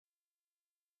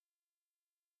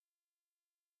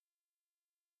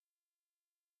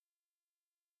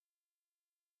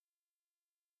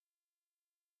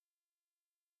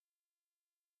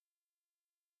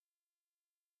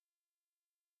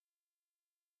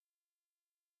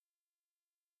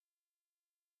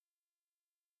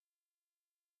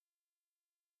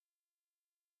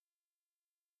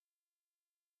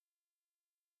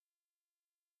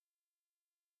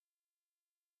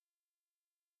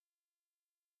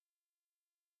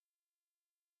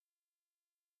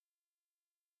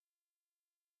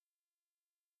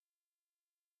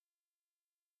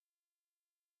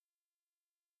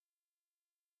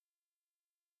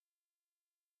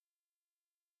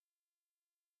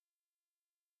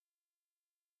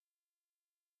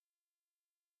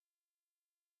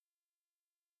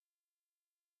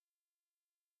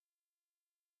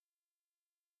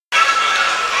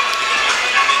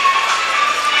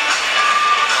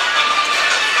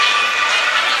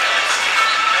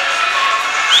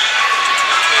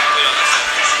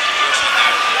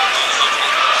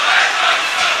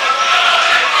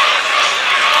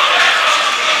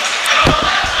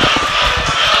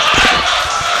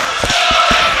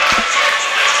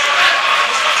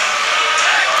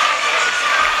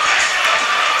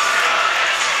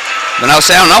But no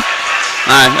sound, no?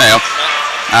 Alright, there you go.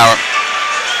 Yeah,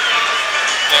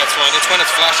 it's fine. It's when it's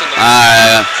flashing.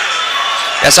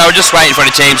 Yeah, so we're just waiting for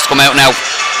the teams to come out now.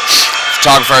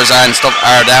 Photographers and stuff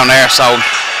are down there, so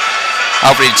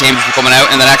hopefully the teams will be coming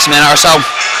out in the next minute or so.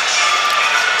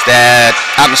 The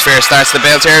atmosphere starts to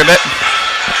build here a bit.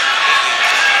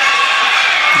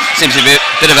 Seems to be a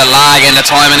bit of a lag in the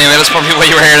time anyway. That's probably why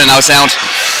you were hearing no sound.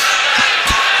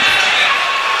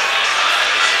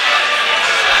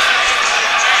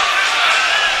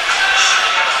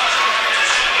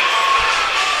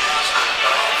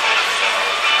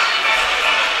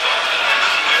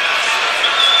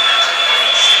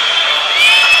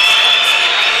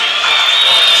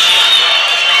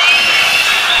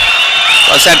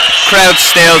 I said crowd's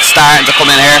still starting to come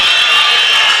in here.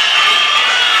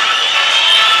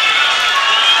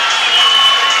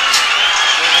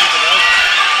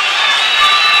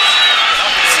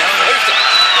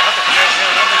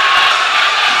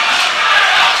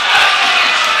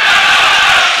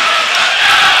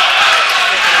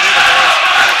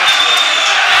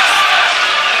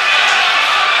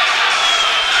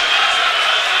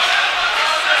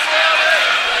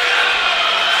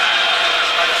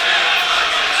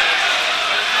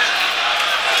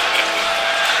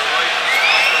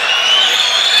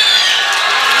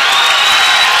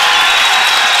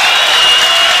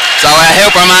 So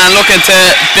Hooper man looking to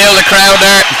build a crowd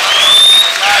there.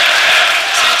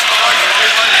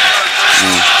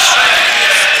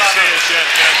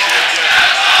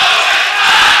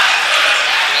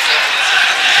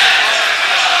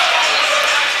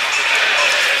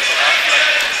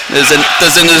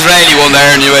 There's an Israeli one there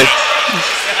anyway.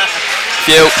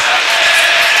 Few.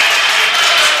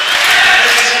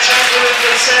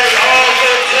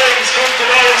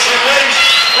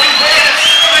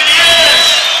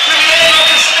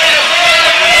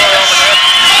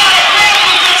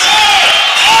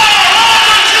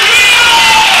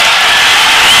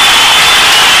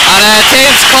 And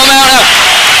teams come out now.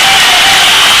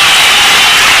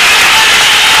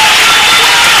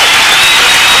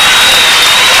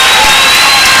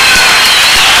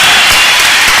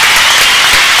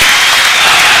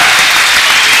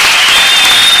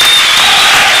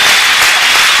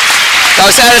 So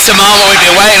I said it's a moment we've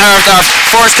been waiting for our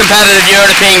first competitive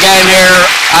European game here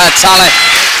at Sala.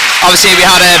 Obviously we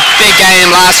had a big game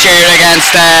last year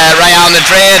against Real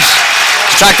Madrid.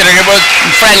 But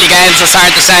friendly games just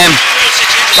aren't the same.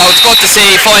 So it's good to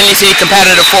finally see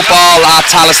competitive football at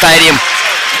Tala Stadium.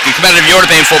 Competitive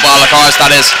European football, of course, that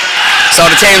is. So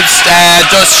the team's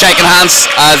just shaking hands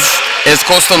as is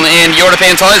custom in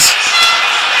European ties.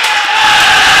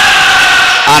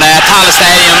 And Tala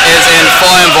Stadium is in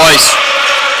fine voice.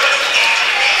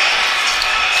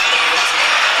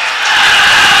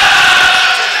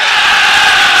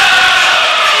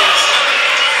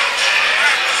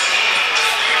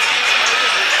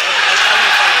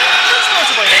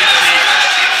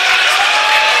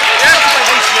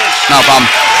 No problem.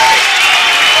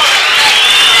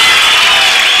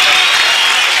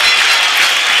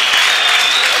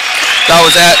 That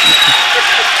was it.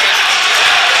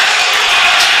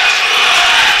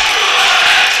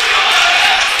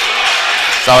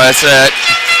 So it's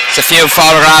a few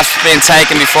photographs being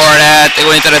taken before they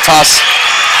go into the toss.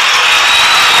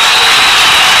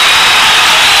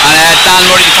 And Dan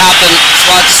Murray, the captain,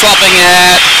 swapping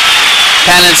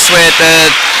pennants with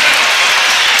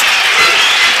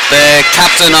the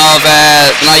captain of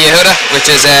Yehuda, which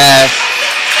is,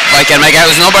 if I can make out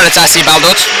his number, it's actually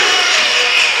Baldut.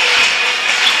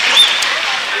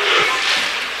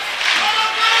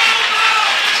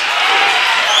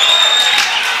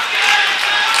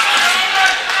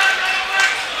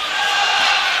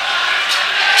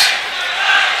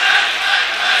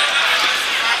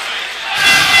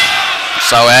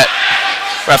 So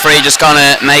referee just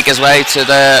gonna make his way to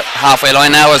the halfway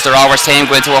line now as the Rovers team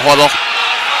go into a huddle.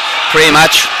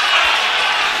 Pre-match.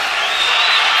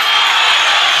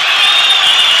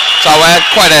 So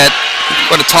quite a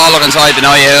tall looking side, but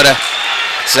no, Yehuda.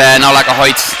 It's no lack of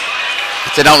height.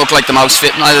 They don't look like the most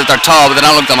fit. Neither they're tall, but they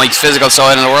don't look the most physical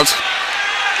side in the world.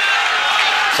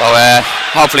 So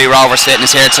hopefully Rovers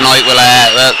fitness here tonight will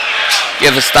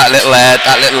give us that little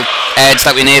edge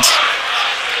that we need.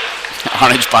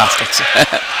 Orange bastards.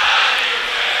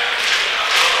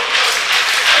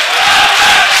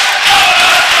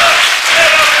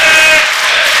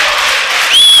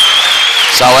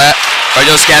 So we're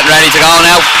just getting ready to go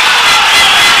now.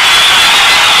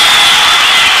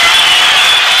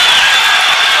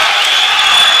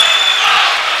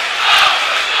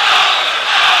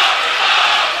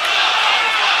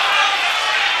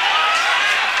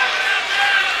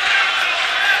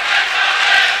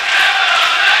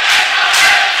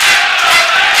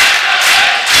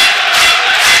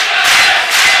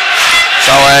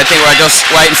 I think we're just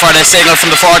waiting for the signal from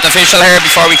the fourth official here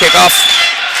before we kick off.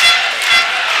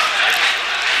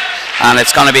 And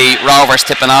it's going to be Rovers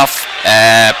tipping off,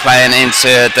 playing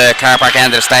into the car park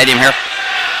end of the stadium here.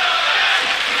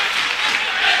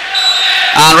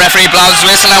 And referee blows his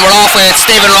whistle and we're off with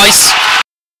Stephen Rice.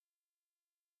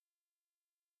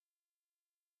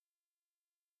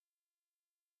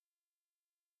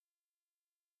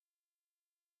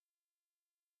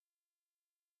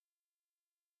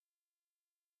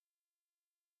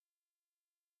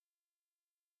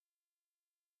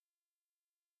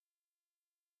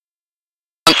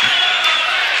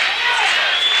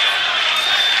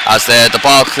 As the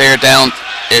ball cleared down,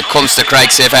 it comes to Craig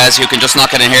Sivez, who can just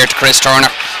knock it in here to Chris Turner.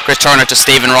 Chris Turner to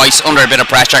Stephen Rice, under a bit of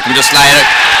pressure, can just lay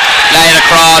it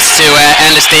across to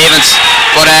Enda Stevens.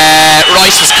 But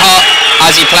Rice was caught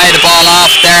as he played the ball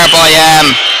off there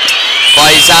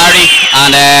by Zari,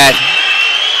 and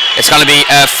it's going to be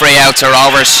a free out to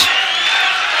Rovers.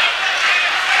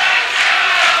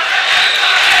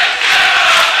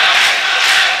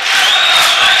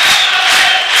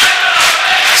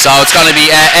 So it's going to be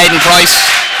Aidan Price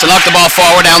to knock the ball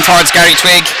forward down towards Gary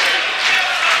Twigg.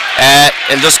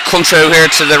 It'll just come through here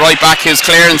to the right back, whose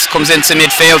clearance comes into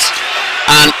midfield.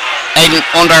 And Aidan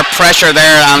under pressure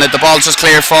there, and the ball's just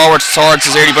cleared forward towards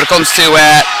Ziri. But it comes to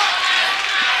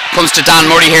Dan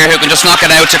Murray here, who can just knock it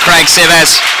out to Craig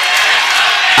Sivez.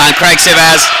 And Craig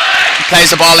Sivez plays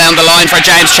the ball down the line for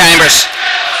James Chambers.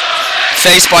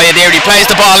 Faced by Adiri, plays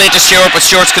the ball into Stewart, but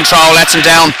Stewart's control lets him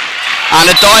down. And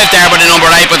a dive there by the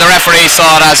number 8, but the referee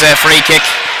saw it as a free kick.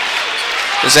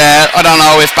 I don't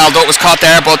know if Baldut was caught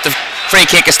there, but the free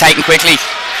kick is taken quickly.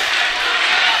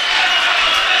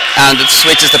 And it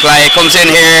switches the play. It comes in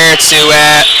here to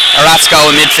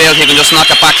Aratsko in midfield. He can just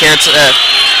knock it back here and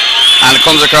it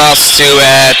comes across to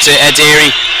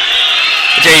Adiri.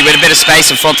 Adiri with a bit of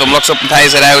space in front of him, looks up and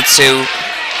pays it out to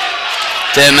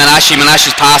Menashe.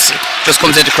 Menashe's pass just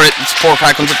comes into poor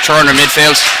crack, comes to Turner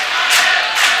midfield.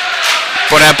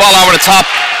 But ball over the top.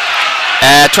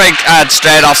 Twigg had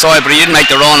straight offside, but he didn't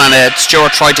make the run, and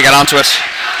Stewart tried to get onto it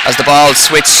as the ball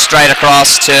switched straight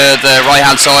across to the right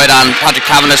hand side, and Patrick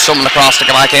Cavendish something across to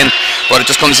get back in, but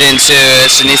it just comes into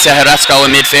Sinisa Heretsko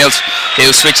in midfield,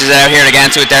 who switches it out here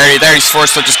again to Derry. Derry's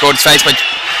first touch is good. It's faced by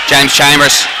James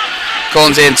Chambers.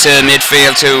 Comes into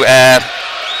midfield to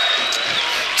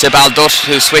Baldut,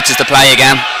 who switches the play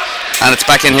again, and it's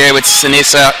back in here with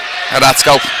Sinisa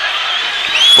Heretsko.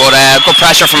 But good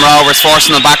pressure from Rovers,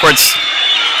 forcing them backwards.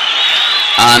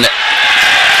 And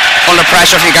under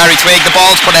pressure from Gary Twigg, the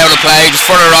ball's put out of play. Just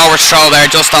further Rovers throw there,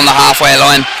 just on the halfway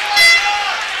line.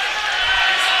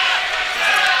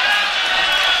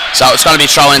 So it's going to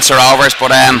be throw into Rovers,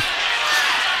 but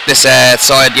this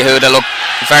side, Yehuda, look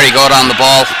very good on the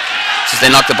ball. Since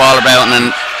they knock the ball about, and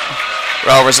then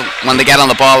Rovers, when they get on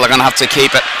the ball, they're going to have to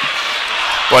keep it.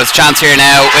 But it's a chance here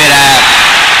now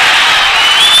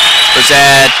with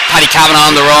Paddy Kavanagh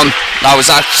on the run. That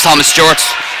was Thomas Stewart,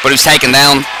 but he was taken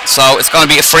down. So it's going to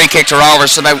be a free kick to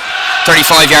Rovers, about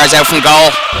 35 yards out from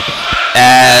goal,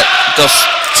 just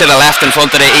to the left in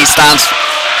front of the east stand.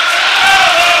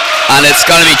 And it's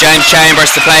going to be James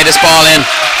Chambers to play this ball in.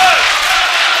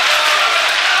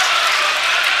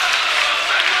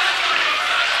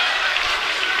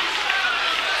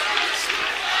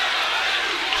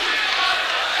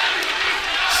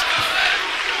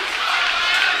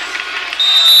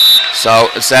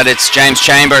 So instead it's James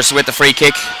Chambers with the free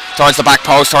kick towards the back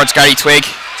post, towards Gary Twigg.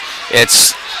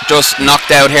 It's just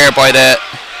knocked out here by and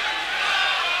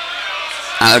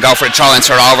they'll go for a throw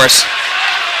into Rovers,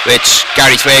 which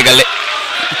Gary Twigg, I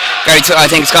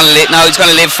think it's going to he's going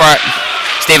to live for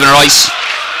Stephen Rice.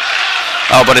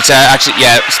 Oh, but it's actually,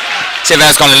 yeah,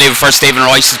 Sivez going to leave it for Stephen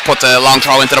Rice to put the long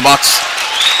throw into the box.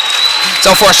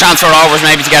 So first chance for Rovers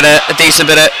maybe to get a decent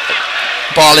bit of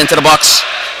ball into the box.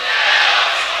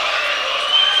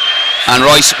 And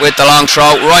Rice with the long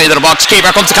throw right into the box.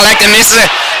 Keeper comes to collect and misses it,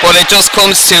 but it just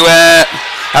comes to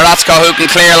Aratsko, who can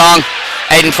clear long.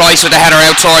 Aidan Price with the header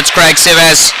out towards Craig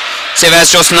Sivez.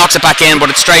 Sivez just knocks it back in, but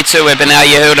it's straight to a Benel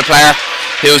Yehuda player,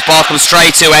 whose ball comes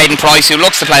straight to Aidan Price, who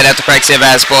looks to play it out to Craig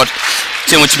Sivez, but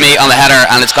too much meat on the header,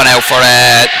 and it's gone out for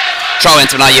a throw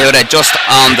into Benel Yehuda just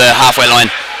on the halfway line.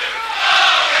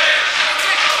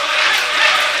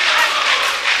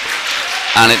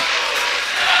 And it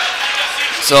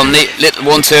some neat little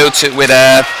 1-2 with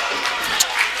and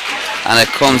it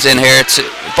comes in here to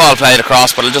ball played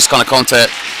across, but it's just going to come to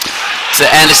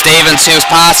Enda Stevens, whose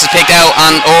pass is picked out,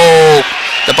 and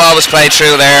the ball was played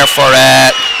through there for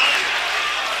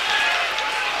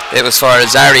it was for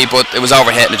Zari, but it was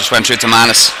overhit and it just went through to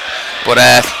Manis. But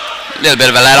a little bit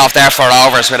of a let off there for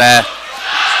Rovers with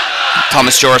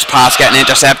Thomas Stewart's pass getting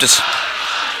intercepted.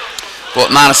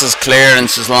 But Manus's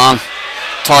clearance is long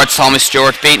towards Thomas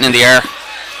Stewart, beaten in the air.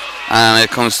 And it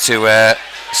comes to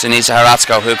Sinisa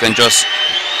Haratsko, who can just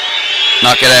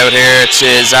knock it out here to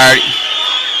Zardi.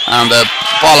 And the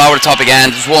ball over the top again.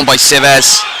 It's won by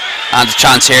Civez. And the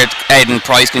chance here, Aidan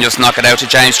Price can just knock it out to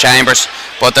James Chambers.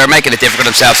 But they're making it difficult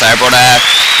themselves there. But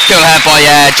cool head by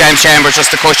James Chambers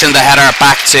just to cushion the header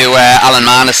back to Alan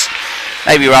Manus.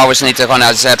 Maybe Rovers need to kind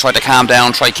of, as I said, try to calm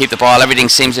down, try to keep the ball. Everything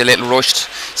seems a little rushed.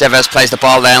 Civez plays the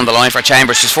ball down the line for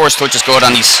Chambers. His first touch is good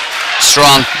and he's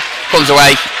strong. Comes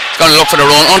away. He's going to look for the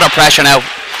run. Under pressure now.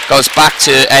 Goes back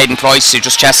to Aidan Price, who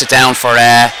just chests it down for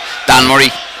Dan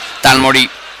Murray. Dan Murray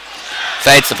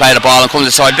fades to play the ball and comes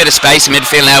inside. Bit of space in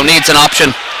midfield now. Needs an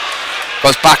option.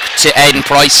 Goes back to Aidan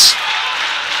Price,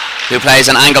 who plays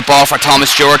an angle ball for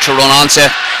Thomas Stewart to run onto.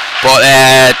 But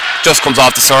just comes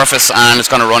off the surface and it's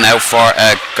going to run out for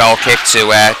a goal kick to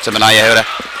Benai Yehuda.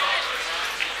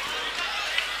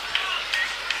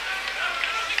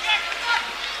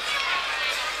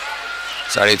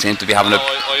 Sorry, it seems to be having a... I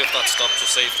have that stopped to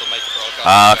see if they'll make the broadcast.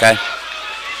 Ah, okay.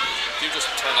 You just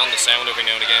turn on the sound every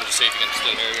now and again to see if you can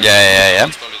still hear you. Yeah.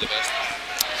 That's probably the best.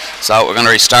 So we're going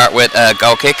to restart with a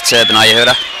goal kick to Benai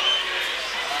Yehuda.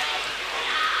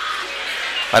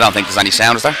 I don't think there's any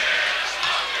sound, is there?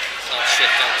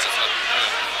 Shit, that's it.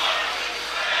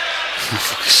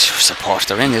 Fuck, your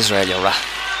supporter in Israel, you rat. I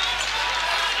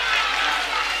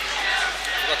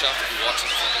forgot you have to be watching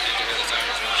the fucking thing to hear the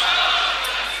sound as well.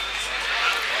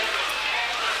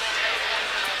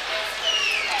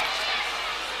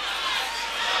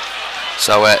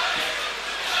 So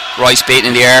Rice beaten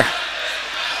in the air,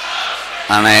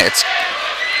 and it's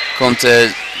come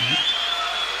to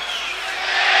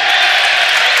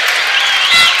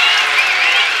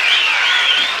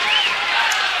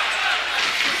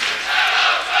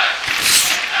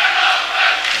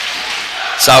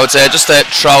just a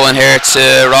throw in here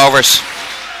to Rovers.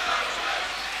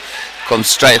 Comes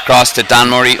straight across to Dan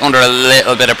Murray under a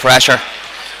little bit of pressure.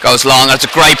 Goes long. That's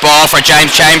a great ball for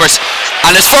James Chambers.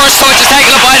 And his first touch is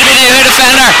taken up by the Benai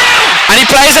defender. And he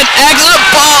plays an excellent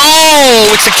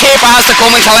ball, which the keeper has to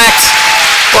come and collect.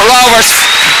 But Rovers,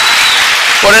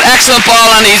 but an excellent ball,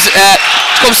 and he's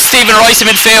comes to Stephen Rice in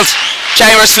midfield.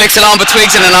 Chambers flicks it on, but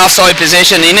Twiggs in an offside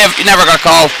position. He never got a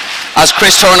call. As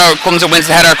Chris Turner comes and wins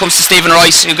the header, comes to Stephen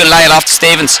Rice, who can lay it off to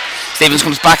Stevens. Stevens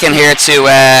comes back in here to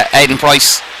Aidan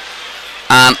Price.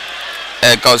 And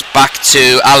goes back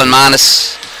to Alan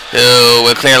Manus, who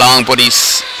will clear long, but he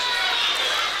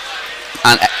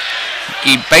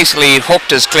basically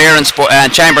hooked his clearance, but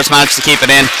Chambers managed to keep it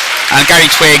in, and Gary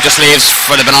Twigg just leaves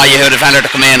for the Benai Yehuda defender to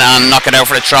come in and knock it out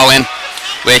for a throw in,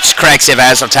 which Craig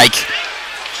Civez will take.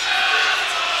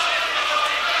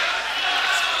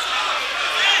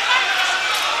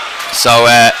 So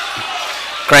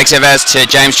Craig Civez to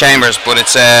James Chambers, but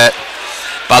it's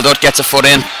Baldut gets a foot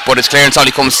in, but his clearance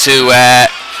only comes to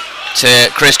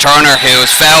Chris Turner, who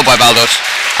is fouled by Baldut,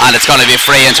 and it's going to be a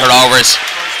free into Rovers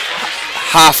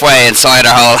halfway inside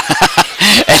our hole.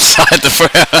 Inside the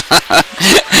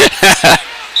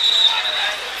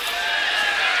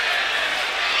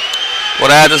But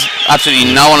there's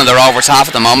absolutely no one in the Rovers half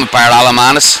at the moment, bar Alan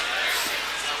Manus.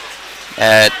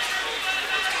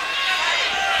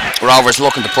 Rovers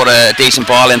looking to put a decent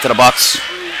ball into the box.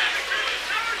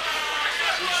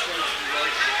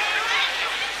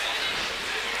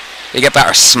 You get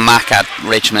better smack at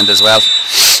Richmond as well.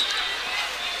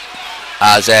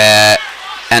 As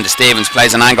Enda Stevens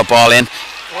plays an angle ball in.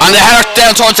 And the header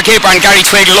down towards the keeper, and Gary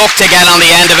Twigg looked to get on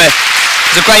the end of it.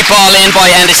 It's a great ball in by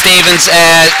Enda Stevens.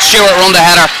 Stewart run the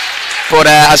header, but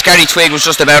as Gary Twigg was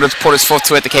just about to put his foot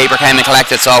to it, the keeper came and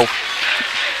collected. So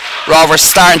Rovers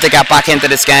starting to get back into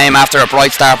this game after a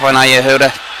bright start by Benai Yehuda.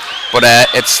 But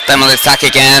it's them on the attack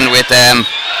again with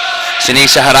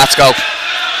Shanisha Haratsko.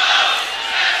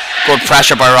 Good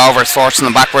pressure by Rovers, forcing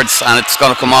them backwards, and it's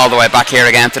going to come all the way back here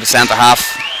again to the centre half.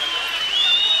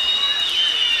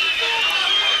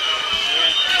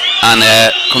 And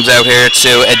comes out here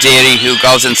to Adiri, who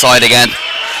goes inside again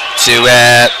to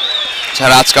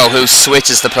Haratsko, who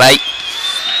switches the play.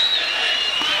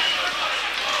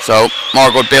 So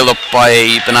more good build up by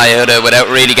Benai Yehuda without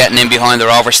really getting in behind the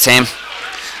Rovers team.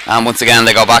 And once again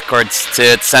they go backwards to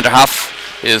the centre half,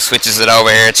 who switches it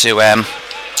over here to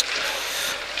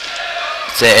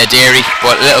Adiri,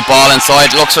 but a little ball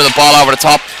inside, looks for the ball over the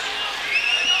top.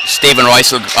 Stephen Rice,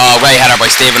 great header by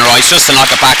Stephen Rice, just to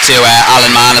knock it back to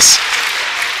Alan Manus.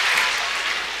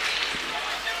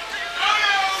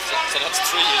 So that's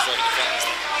 3 Israeli fans.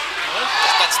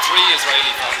 That's 3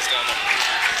 Israeli fans down there.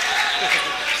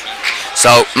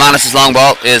 So Manus' long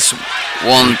ball is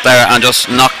one there and just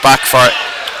knocked back for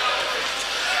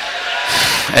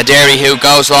Derry, who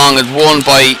goes long and won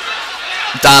by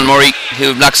Dan Murray,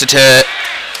 who knocks it to.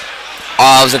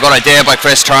 Oh, it was a good idea by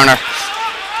Chris Turner.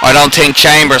 I don't think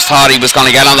Chambers thought he was going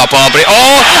to get on that ball, but and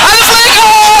a flick!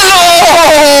 Oh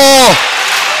no!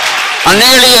 And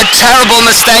nearly a terrible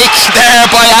mistake there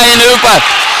by Ayanupa.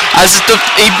 As he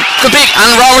could be,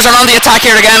 and Rovers are on the attack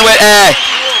here again with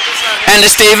Enda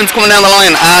Stevens coming down the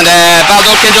line, and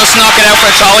Baldock can just knock it out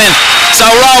for a throw in. So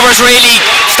Rovers really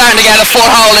starting to get a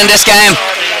foothold in this game,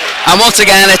 and once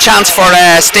again a chance for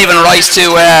Stephen Rice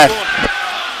to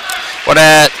what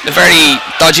a very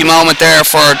dodgy moment there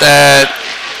for the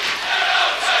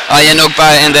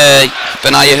Ayanugba in the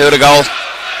Benayahuda goal.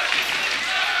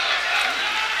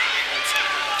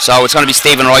 So it's going to be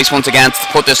Stephen Rice once again to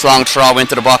put this long throw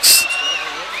into the box.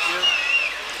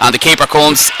 And the keeper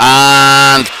comes,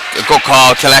 and a good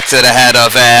call collected ahead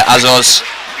of Azuz.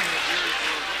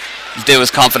 Do his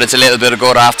confidence a little bit of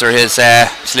good after his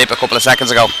slip a couple of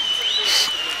seconds ago.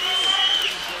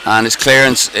 And his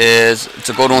clearance it's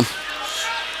a good one.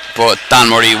 But Dan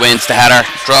Murray wins the header,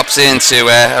 drops into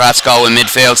Ratsko in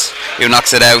midfield, who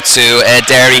knocks it out to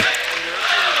Derry.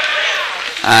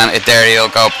 And Derry will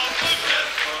go.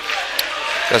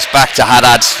 Goes back to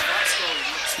Haddad,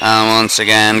 and once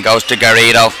again goes to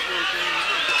Garrido.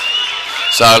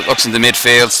 So it looks in the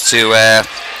midfield to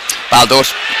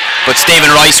Baldut, but Stephen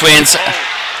Rice wins,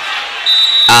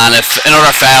 and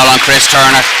another foul on Chris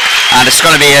Turner, and it's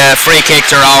going to be a free kick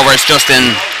to Rovers just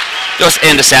in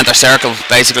the centre circle,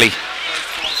 basically.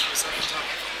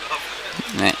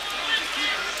 Yeah.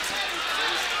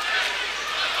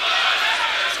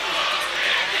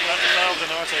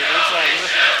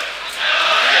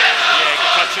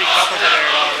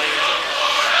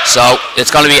 So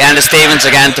it's going to be Enda Stevens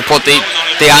again to put the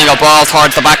angle ball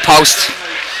towards the back post,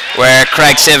 where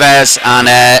Craig Sives and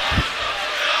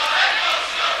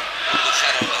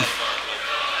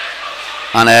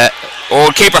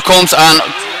old keeper comes and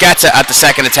gets it at the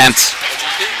second attempt.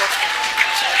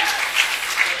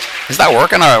 Is that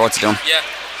working or what's it doing? Yeah.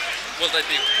 Well, they'd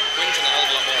be whinging a hell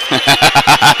of a lot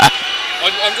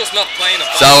more. I'm just not playing it.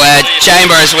 So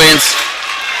Chambers wins.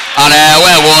 And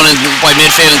well won by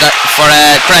midfield for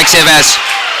Craig Sives,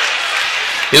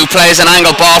 who plays an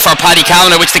angle ball for Paddy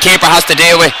Kavanagh, which the keeper has to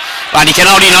deal with, and he can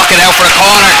only knock it out for a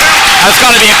corner. And it's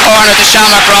going to be a corner to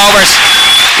Shamrock Rovers.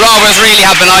 Rovers really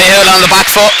have been Hill on the back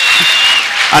foot,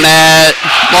 and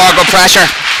more good pressure,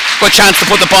 good chance to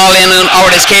put the ball in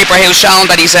over this keeper, who's shown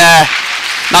that he's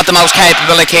not the most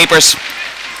capable of keepers.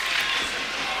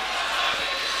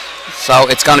 So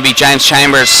it's going to be James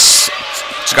Chambers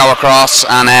to go across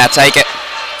and take it.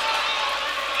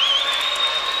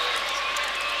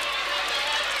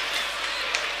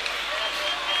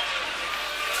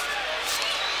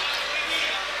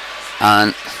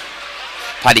 And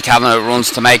Paddy Kavanagh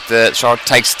runs to make the short,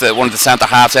 takes one of the centre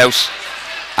halves out,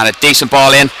 and a decent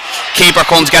ball in. Keeper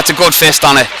comes, gets a good fist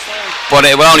on it, but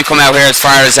it will only come out here as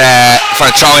far as for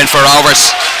a throw in for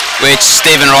Rovers, which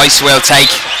Stephen Rice will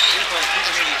take.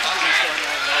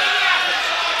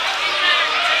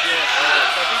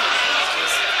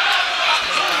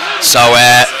 So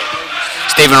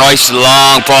Stephen Rice,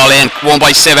 long ball in, won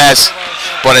by Sives,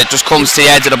 but it just comes to the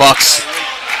edge of the box,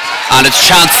 and it's a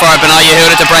chance for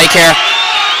Benayahuda to break here.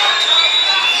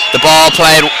 The ball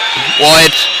played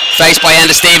wide, faced by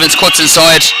Enda Stevens, cuts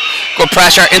inside, good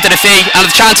pressure into the feet, and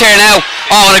the chance here now.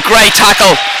 Oh, and a great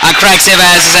tackle, and Craig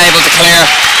Sives is able to clear.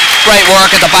 Great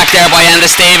work at the back there by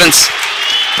Enda Stevens,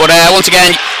 but once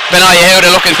again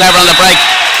Benayahuda looking clever on the break.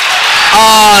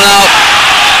 Oh no.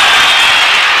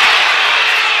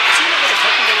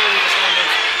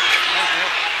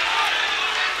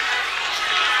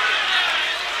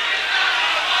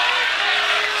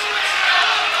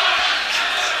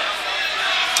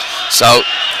 So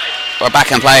we're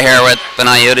back in play here with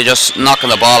Benayahuda just knocking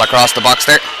the ball across the box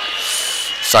there.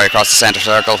 Sorry, across the centre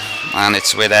circle, and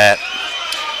it's with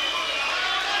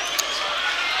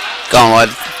going wide,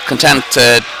 content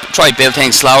to try build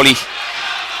things slowly.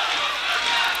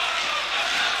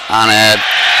 And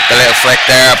the little flick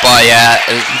there by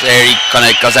there he kind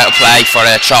of goes out of play for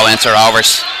a throw into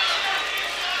Rovers.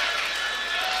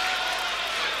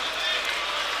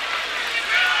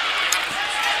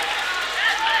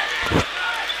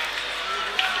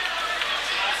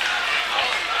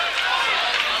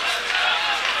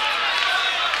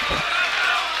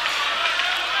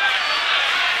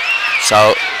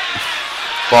 So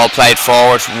ball played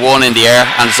forward, one in the air,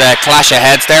 and there's a clash of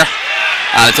heads there,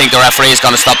 and I think the referee is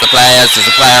going to stop the play as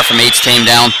there's a player from each team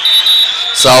down.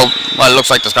 So well, it looks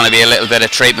like there's going to be a little bit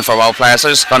of treatment for both players, so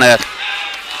just going to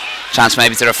chance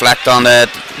maybe to reflect on the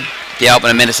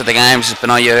opening minutes of the game.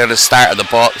 Benoit started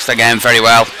the game very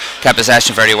well, kept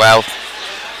possession very well,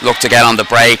 looked to get on the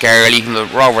break early. The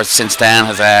Rovers since then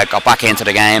has got back into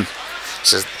the game.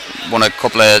 So won a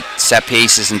couple of set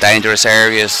pieces in dangerous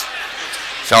areas.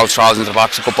 Throws into the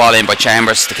box, a good ball in by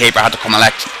Chambers. The keeper had to come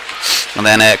elect, and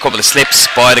then a couple of slips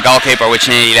by the goalkeeper, which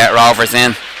nearly let Rovers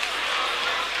in.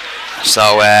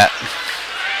 So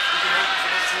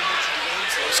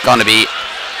it's going to be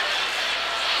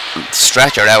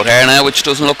stretcher out here now, which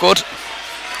doesn't look good.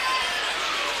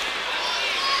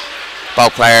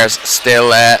 Both players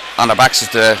still on their backs. Is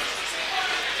the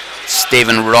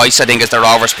Stephen Rice, I think, is the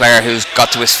Rovers player who's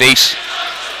got to his feet,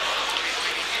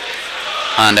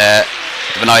 and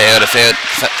Benoit out of field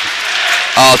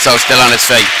also still on his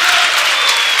feet.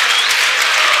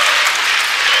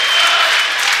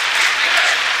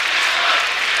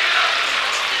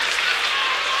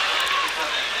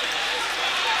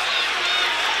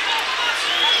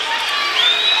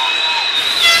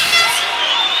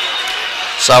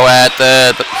 So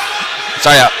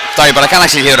sorry, but I can't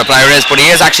actually see who the player is, but he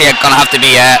is actually going to have to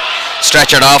be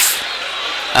stretchered off,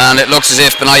 and it looks as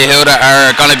if Benoit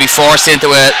are going to be forced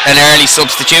into an early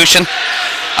substitution,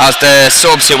 as the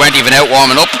subs who weren't even out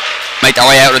warming up make their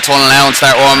way out of the tunnel now and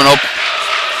start warming up.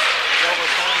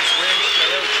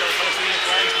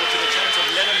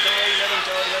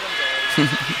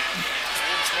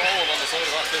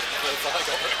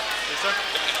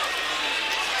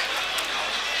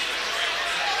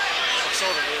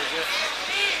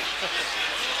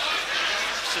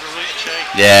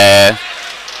 Yeah.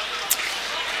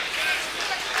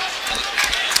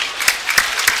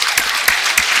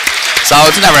 So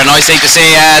it's never a nice thing to see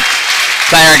a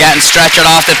player getting stretchered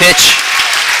off the pitch.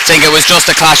 I think it was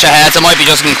just a clash of heads. It might be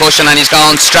just a concussion, and he's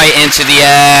gone straight into the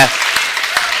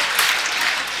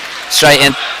straight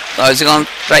in. Oh, is he going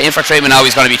straight in for treatment? No,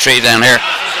 he's going to be treated down here.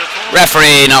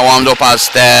 Referee not warmed up, as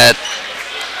the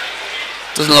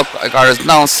doesn't look like there's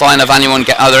no sign of anyone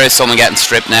get. Oh, there is someone getting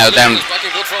stripped now. Down.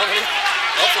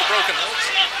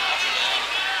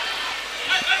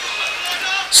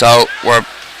 So we're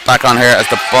back on here as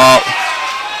the ball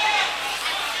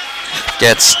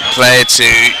gets played to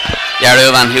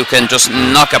Yaruvan, who can just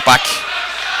knock it back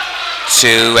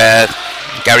to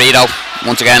Garrido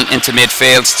once again into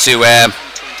midfield to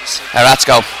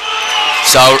Heratsko.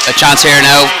 So a chance here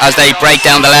now as they break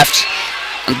down the left,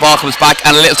 and the ball comes back,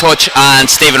 and a little touch, and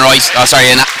Stephen Rice,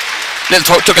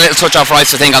 took a little touch off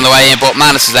Rice, I think, on the way in, but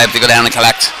Manus is able to go down and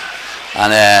collect,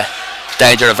 and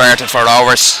danger averted for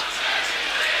Rovers.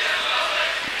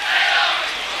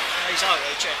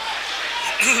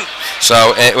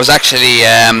 So it was actually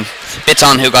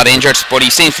Bitton who got injured, but he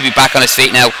seems to be back on his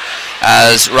feet now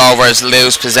as Rovers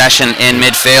lose possession in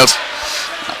midfield,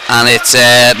 and it's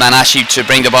Manashi to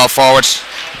bring the ball forward.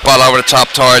 Ball over the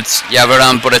top towards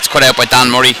Yavuran, but it's cut out by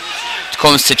Dan Murray. It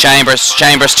comes to Chambers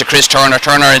to Chris Turner,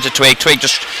 Turner into Twig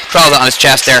just throws it on his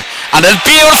chest there, and a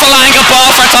beautiful angle ball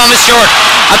for Thomas Stewart,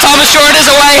 and Thomas Stewart is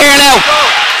away here now,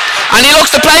 and he looks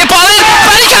to play a ball in.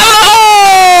 Paddy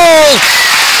Cavanagh,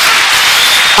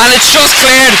 and it's just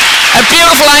cleared. A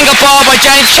beautiful angle ball by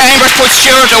James Chambers puts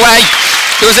Stewart away.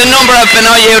 There was a number of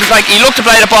Benoit, he looked to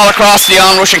play the ball across the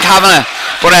onrushing Kavanagh,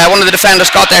 but one of the defenders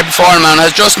got there before him and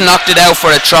has just knocked it out for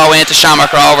a throw into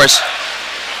Shamrock Rovers.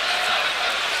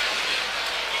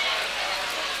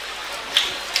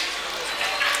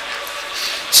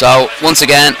 So once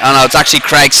again, it's actually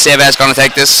Craig Sivez going to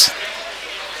take this,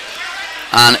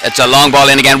 and it's a long ball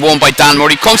in again, won by Dan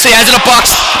Murray. Comes to the edge of the box.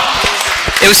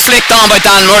 It was flicked on by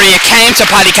Dan Murray. It came to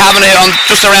Paddy Cavanagh on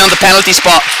just around the penalty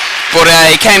spot, but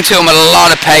he came to him with a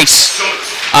lot of pace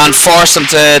and forced him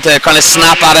to kind of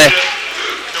snap at it.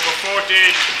 Number 14,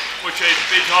 which is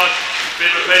Bitton, been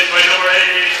replaced by number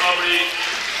 18, Aubrey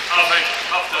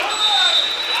Hafton.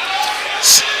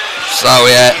 So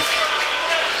yeah.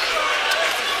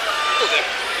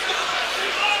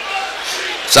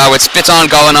 So it's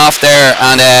Bitton going off there,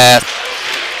 and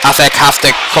Afek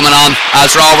Haftik coming on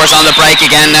as Rovers on the break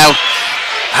again now.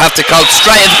 Haftik goes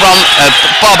straight into the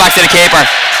ball back to the keeper.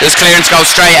 This clearance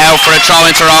goes straight out for a throw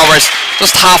into Rovers,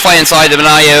 just halfway inside the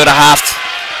Benoit out of half.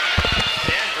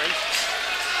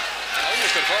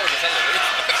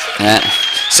 Yeah.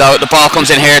 So the ball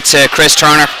comes in here to Chris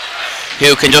Turner,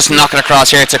 who can just knock it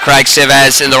across here to Craig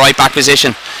Sivez in the right back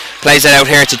position. Plays it out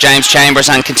here to James Chambers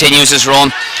and continues his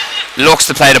run. Looks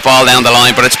to play the ball down the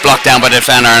line, but it's blocked down by the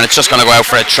defender, and it's just going to go out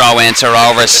for a throw in to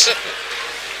Rovers.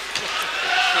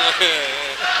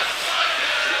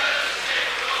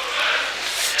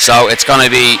 So it's going to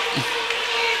be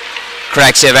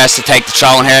Craig Sivez to take the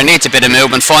throw in here. Needs a bit of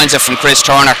movement, finds it from Chris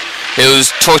Turner,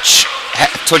 whose touch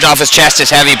touch off his chest is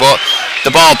heavy, but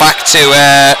the ball back to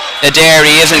Adair.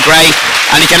 He isn't great,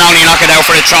 and he can only knock it out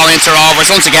for the throw-ins or overs.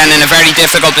 Once again, in a very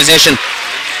difficult position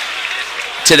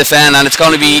to defend, and it's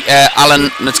going to be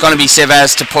Alan. It's going to be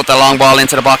Civez to put the long ball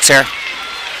into the box here.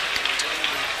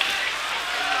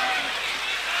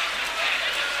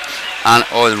 And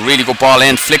really good ball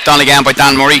in, flicked on again by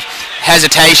Dan Murray.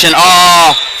 Hesitation,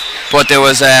 but there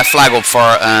was a flag up for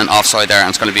an offside there, and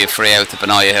it's going to be a free out to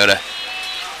Benoit Yehuda.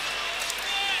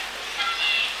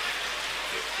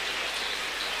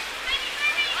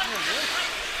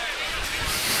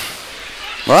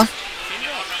 What?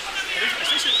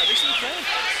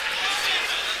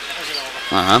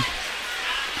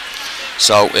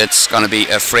 So it's going to be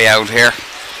a free out here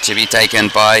to be taken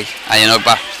by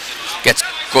Ayanugba. Gets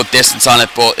good distance on it,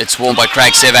 but it's won by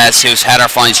Craig Civez, whose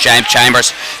header finds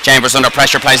Chambers. Chambers under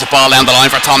pressure plays the ball down the line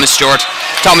for Thomas Stewart.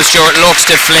 Thomas Stewart looks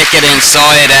to flick it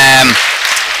inside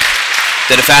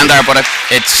the defender, but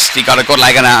he got a good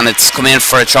leg on it, and it's come in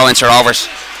for a throw-ins or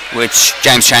overs, which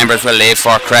James Chambers will leave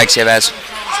for Craig Civez.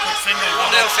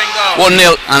 1-0,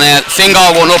 and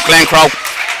Fingal 1 up Glencroe.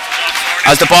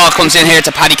 As the ball comes in here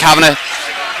to Paddy Kavanagh.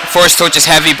 First touch is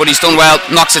heavy, but he's done well.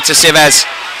 Knocks it to Civez,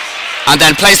 and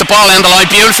then plays the ball down the line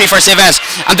beautifully for Civez.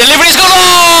 And delivery is good.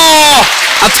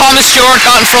 And Thomas Stewart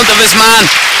got in front of his man,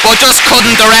 but just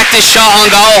couldn't direct his shot on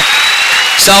goal.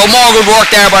 So more good work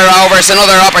there by Rovers.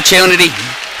 Another opportunity,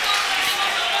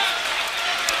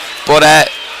 but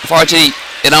unfortunately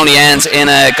it only ends in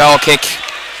a goal kick.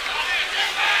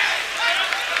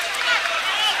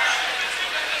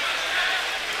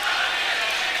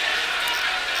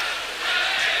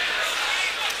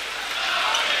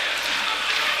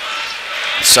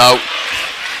 So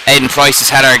Aidan Price's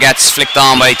header gets flicked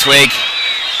on by Twig,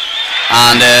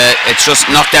 and it's just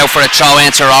knocked out for a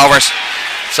throw-in to Rovers.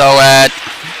 So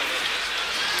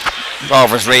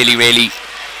Rovers really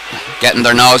getting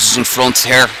their noses in front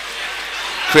here,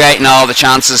 creating all the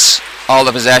chances, all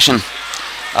the possession,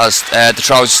 as the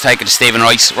throws is taken to Stephen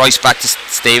Rice. Rice back to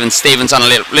Stevens. Stevens on a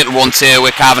little 1-2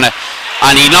 with Kavanagh,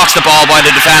 and he knocks the ball by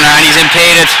the defender, and he's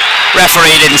impeded.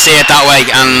 Referee didn't see it that way,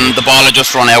 and the ball had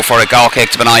just run out for a goal kick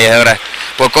to Benoit Yehuda.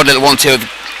 But good little 1-2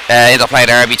 interplay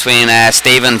there between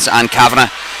Stevens and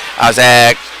Kavanagh, as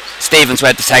Stevens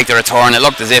went to take the return. It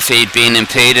looked as if he'd been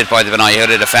impeded by the Benoit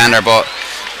Yehuda defender, but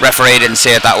referee didn't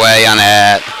see it that way, and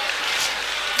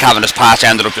Kavanagh's pass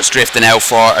ended up just drifting out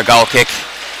for a goal kick.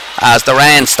 As the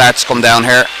rain starts to come down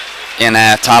here in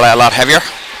Tallaght a lot heavier.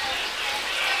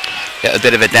 Get a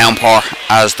bit of a downpour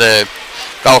as the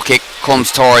goal kick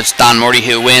comes towards Dan Murray,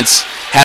 who wins